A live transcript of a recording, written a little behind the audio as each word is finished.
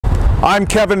I'm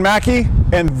Kevin Mackey,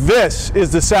 and this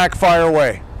is the SAC Fire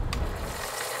Way.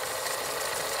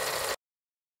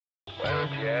 Why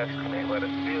don't you ask me what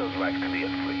it feels like to be a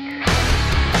freak?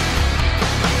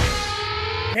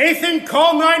 Nathan,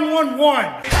 call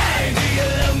 911. Hey, do you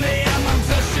love me? I'm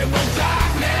untouchable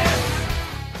darkness.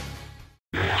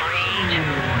 3,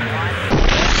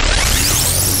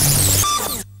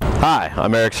 2, 1. Hi,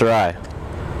 I'm Eric Sarai.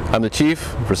 I'm the Chief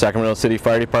for Sacramento City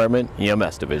Fire Department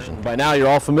EMS Division. By now you're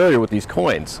all familiar with these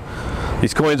coins.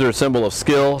 These coins are a symbol of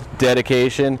skill,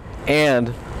 dedication,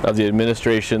 and of the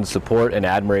administration's support and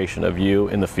admiration of you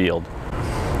in the field.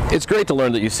 It's great to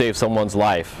learn that you saved someone's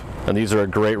life, and these are a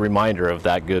great reminder of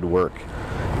that good work.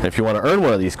 And if you want to earn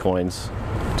one of these coins,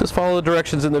 just follow the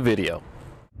directions in the video.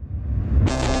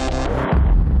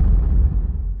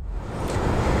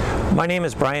 My name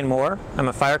is Brian Moore. I'm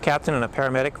a fire captain and a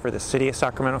paramedic for the City of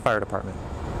Sacramento Fire Department.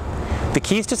 The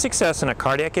keys to success in a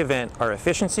cardiac event are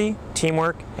efficiency,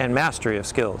 teamwork, and mastery of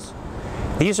skills.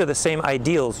 These are the same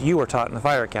ideals you were taught in the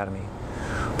Fire Academy.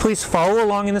 Please follow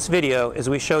along in this video as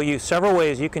we show you several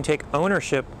ways you can take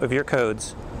ownership of your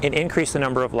codes and increase the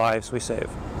number of lives we save.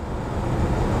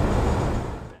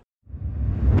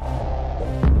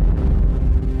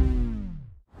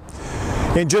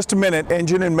 In just a minute,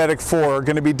 Engine and Medic 4 are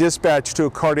going to be dispatched to a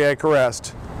cardiac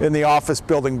arrest in the office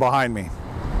building behind me.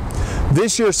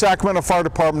 This year, Sacramento Fire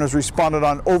Department has responded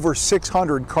on over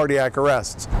 600 cardiac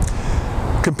arrests.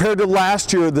 Compared to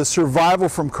last year, the survival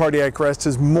from cardiac arrest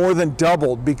has more than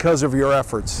doubled because of your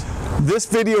efforts. This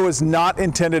video is not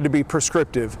intended to be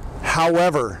prescriptive.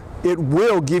 However, it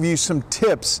will give you some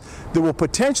tips that will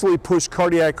potentially push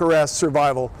cardiac arrest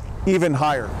survival even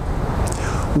higher.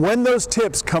 When those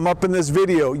tips come up in this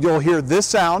video, you'll hear this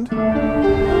sound,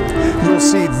 you'll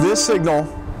see this signal,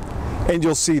 and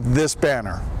you'll see this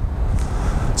banner.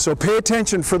 So pay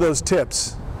attention for those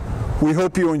tips. We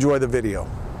hope you enjoy the video.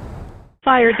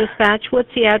 Fire dispatch,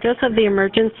 what's the address of the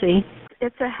emergency?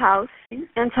 It's a house.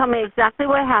 And tell me exactly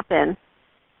what happened.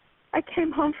 I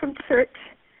came home from church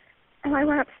and I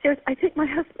went upstairs. I think my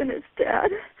husband is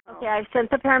dead. Okay, I've sent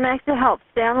the paramedics to help.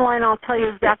 Stay on the line, I'll tell you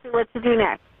exactly what to do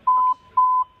next.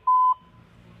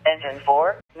 Engine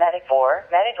 4, Medic 4,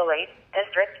 Medical 8,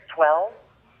 District 12,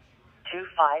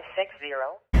 2560.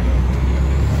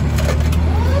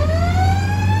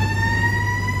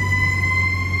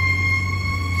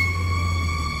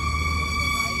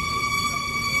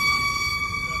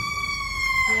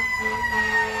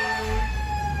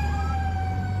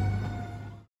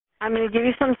 I'm going to give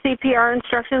you some CPR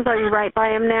instructions. Are you right by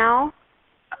him now?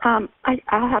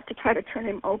 I'll have to try to turn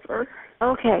him over.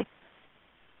 Okay.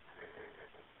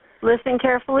 Listen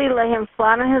carefully, lay him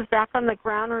flat on his back on the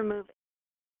ground, remove it.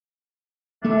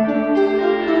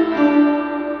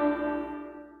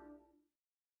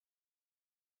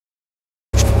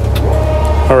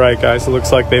 All right, guys, it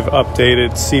looks like they've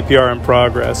updated CPR in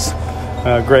progress.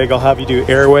 Greg, I'll have you do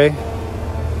airway.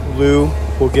 Lou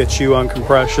will get you on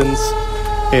compressions,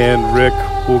 and Rick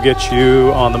will get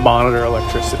you on the monitor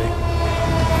electricity.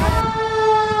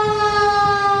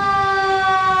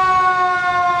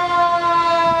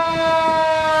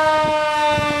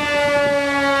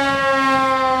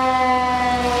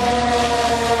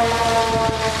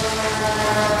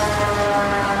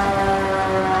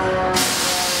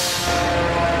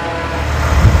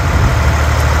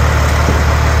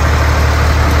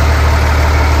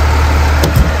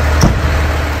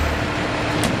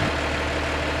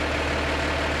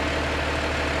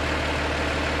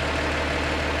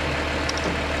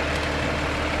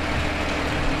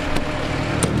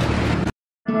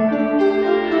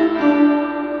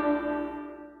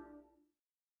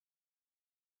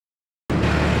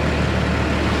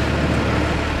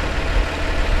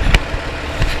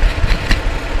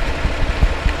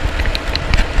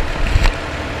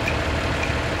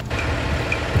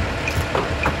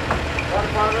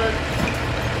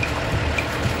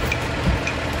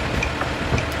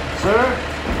 Sir,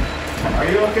 are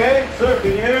you okay? Sir,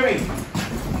 can you hear me?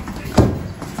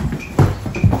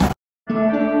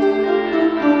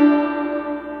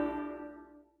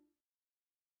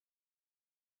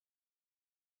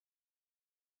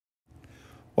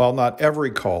 While not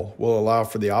every call will allow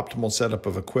for the optimal setup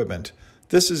of equipment,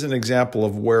 this is an example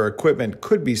of where equipment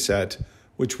could be set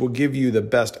which will give you the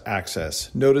best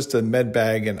access. Notice the med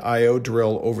bag and IO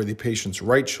drill over the patient's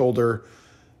right shoulder,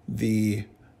 the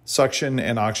suction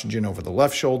and oxygen over the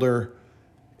left shoulder,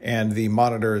 and the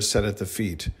monitor is set at the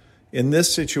feet. In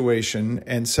this situation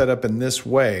and set up in this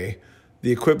way,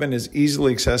 the equipment is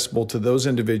easily accessible to those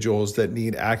individuals that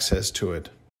need access to it.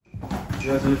 He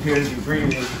doesn't appear to be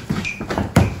breathing.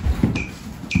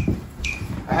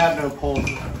 I have no pulse.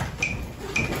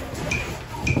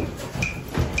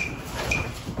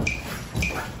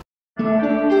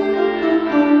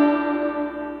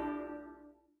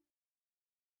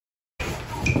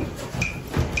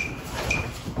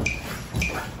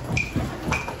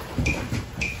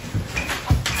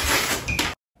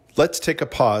 Let's take a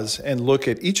pause and look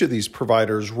at each of these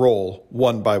providers' role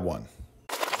one by one.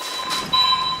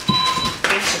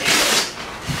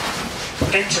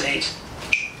 Ventilate.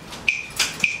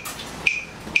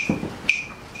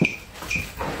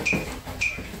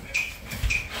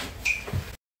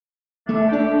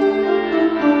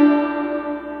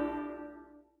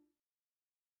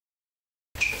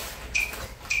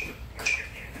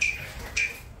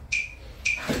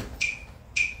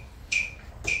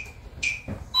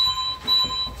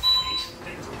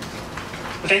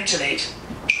 Ventilate.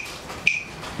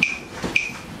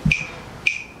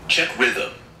 Check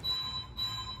rhythm.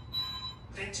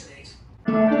 Ventilate.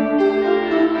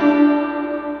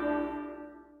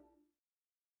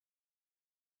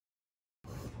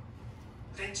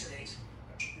 Ventilate.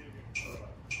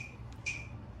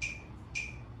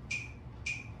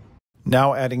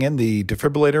 Now adding in the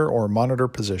defibrillator or monitor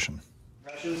position.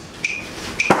 Start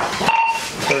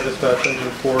dispatch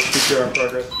engine 4, CPR in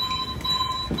progress.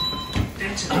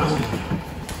 Ventilate.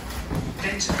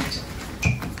 Ventilate.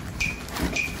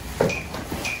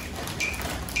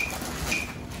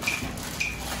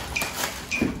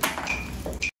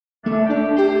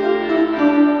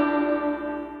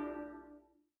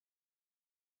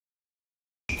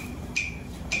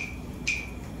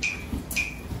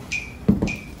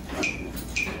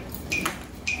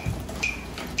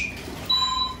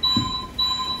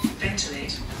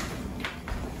 Ventilate.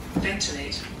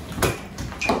 Ventilate.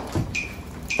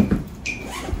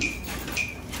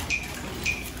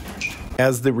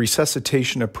 As the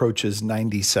resuscitation approaches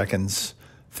 90 seconds,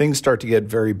 things start to get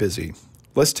very busy.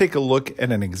 Let's take a look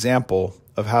at an example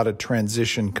of how to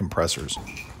transition compressors. I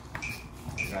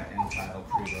got end title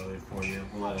preloaded for you.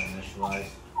 We'll let it initialize.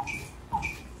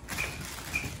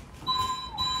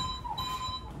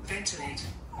 Ventilate.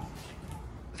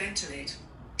 Ventilate.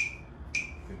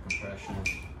 Good compression.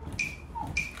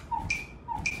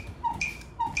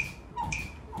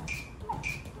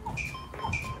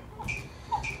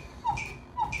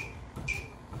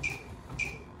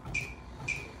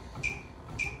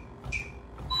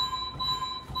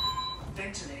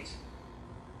 Ventilate.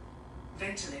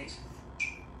 Ventilate.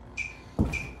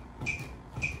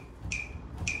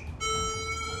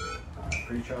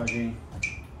 Pre-charging.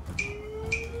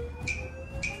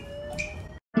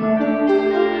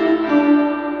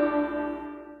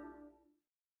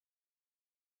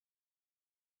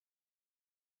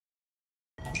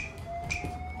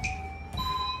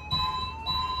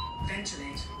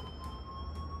 Ventilate.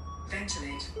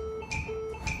 Ventilate.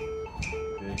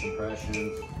 Good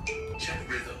compressions. Check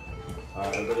rhythm.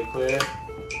 Alright, everybody clear?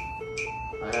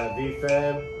 I have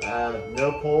VFib. I have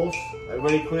no pulse.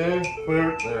 Everybody clear?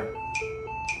 Clear. Clear.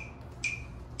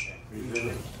 Okay,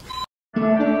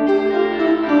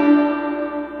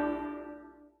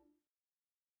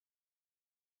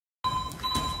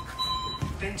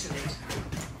 Ventilate.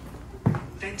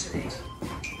 Ventilate.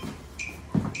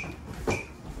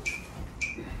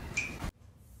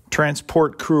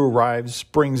 Transport crew arrives,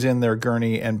 brings in their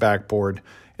gurney and backboard,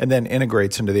 and then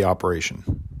integrates into the operation.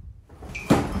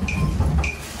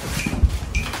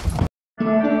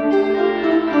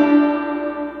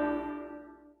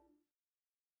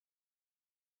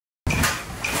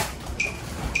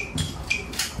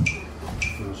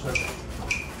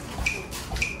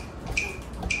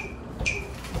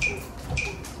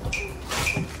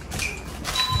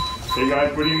 Hey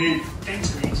guys, what do you need?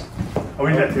 Ventilate. Oh,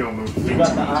 we need that tail move. We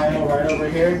got the IO right over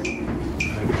here.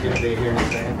 Maybe get it here in a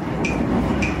second.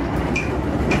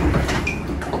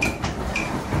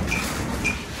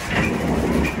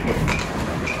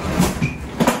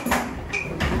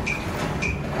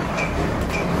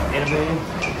 Innovative.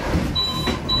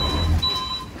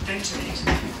 Ventilate.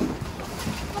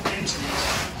 Ventilate.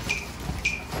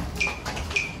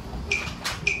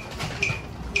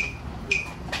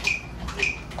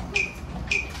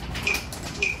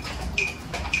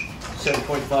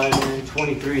 7.5 and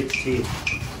 23 at the T.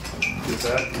 Is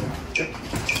that? Yep.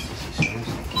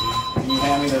 Can you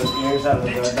hand me those ears out of the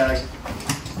guard bag?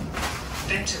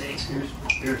 Ventilate.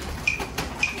 Here's.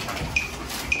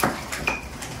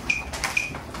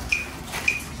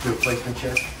 Do a placement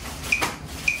check.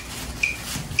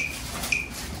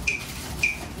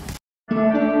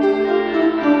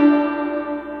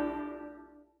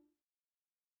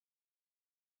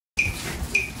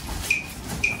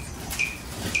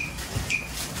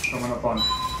 Coming up on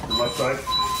the left side.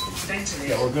 Ventilate.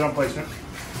 Yeah, we're good on placement.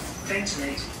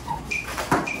 Ventilate.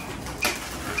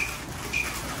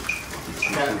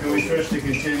 Can we switch to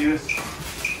continuous?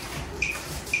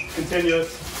 Continuous.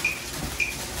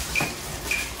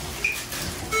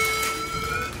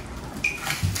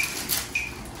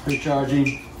 Recharging.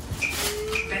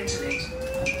 Ventilate.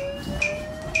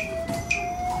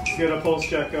 get a pulse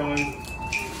check going.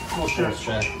 Pulse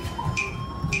check.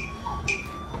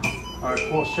 All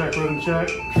right, pulse check, rhythm check.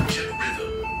 Check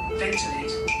rhythm.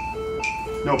 Ventilate.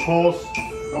 No pulse.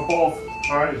 No pulse.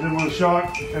 All right, is everyone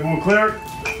shocked? Everyone clear?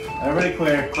 Everybody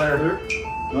clear. Clear.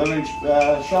 Delivering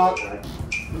shock.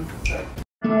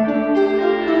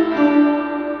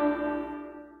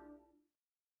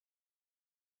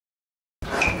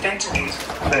 Ventilate.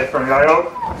 Okay, from the eye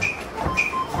out.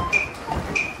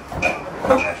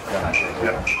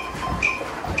 Yeah.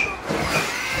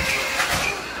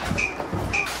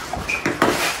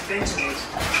 Ventilate.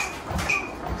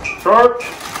 Start.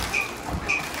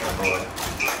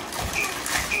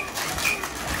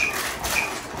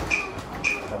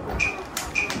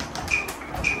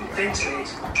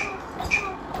 Ventilate.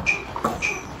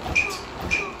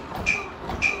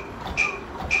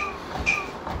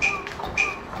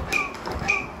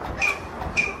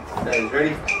 Okay,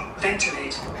 ready?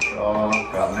 Ventilate.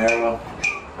 Got narrow.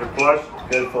 Good flush.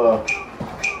 Good flow.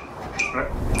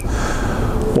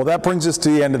 Well, that brings us to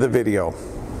the end of the video,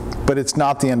 but it's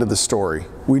not the end of the story.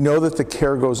 We know that the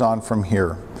care goes on from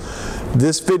here.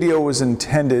 This video was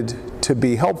intended to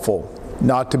be helpful,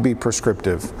 not to be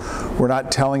prescriptive. We're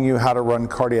not telling you how to run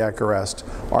cardiac arrest.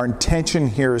 Our intention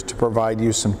here is to provide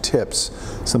you some tips,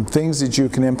 some things that you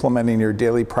can implement in your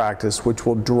daily practice which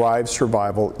will drive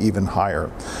survival even higher.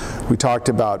 We talked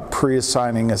about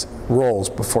pre-assigning roles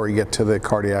before you get to the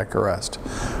cardiac arrest.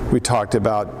 We talked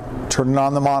about turning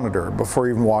on the monitor before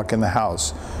you even walk in the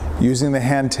house, using the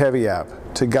HandTevi app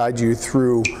to guide you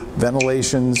through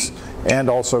ventilations and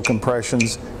also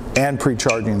compressions and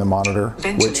pre-charging the monitor,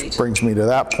 which brings me to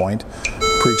that point.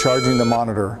 Pre-charging the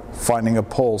monitor, finding a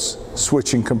pulse,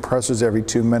 switching compressors every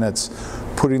 2 minutes,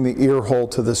 putting the ear hole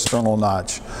to the sternal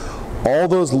notch. All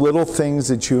those little things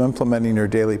that you implement in your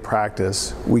daily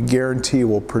practice, we guarantee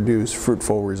will produce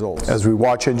fruitful results. As we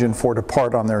watch Engine 4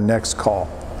 depart on their next call,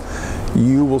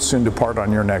 you will soon depart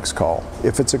on your next call.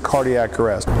 If it's a cardiac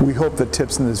arrest, we hope the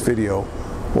tips in this video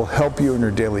will help you in your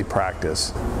daily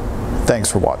practice. Thanks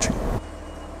for watching.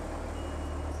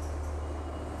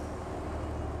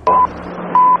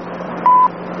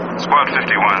 Squad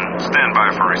 51, stand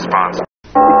by for response.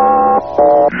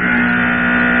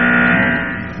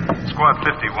 Squad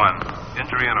 51,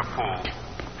 injury in a pool,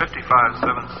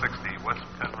 55760 West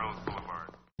Penrose Boulevard.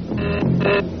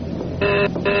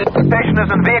 The patient is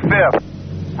in VFib.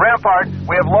 Rampart,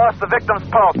 we have lost the victim's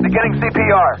pulse, beginning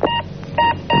CPR.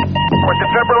 We're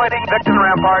defibrillating victim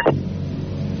Rampart.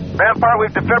 Rampart,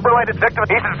 we've defibrillated victim.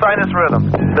 He's in sinus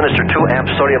rhythm. Administer 2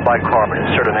 amps sodium bicarbonate.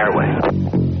 Insert an airway.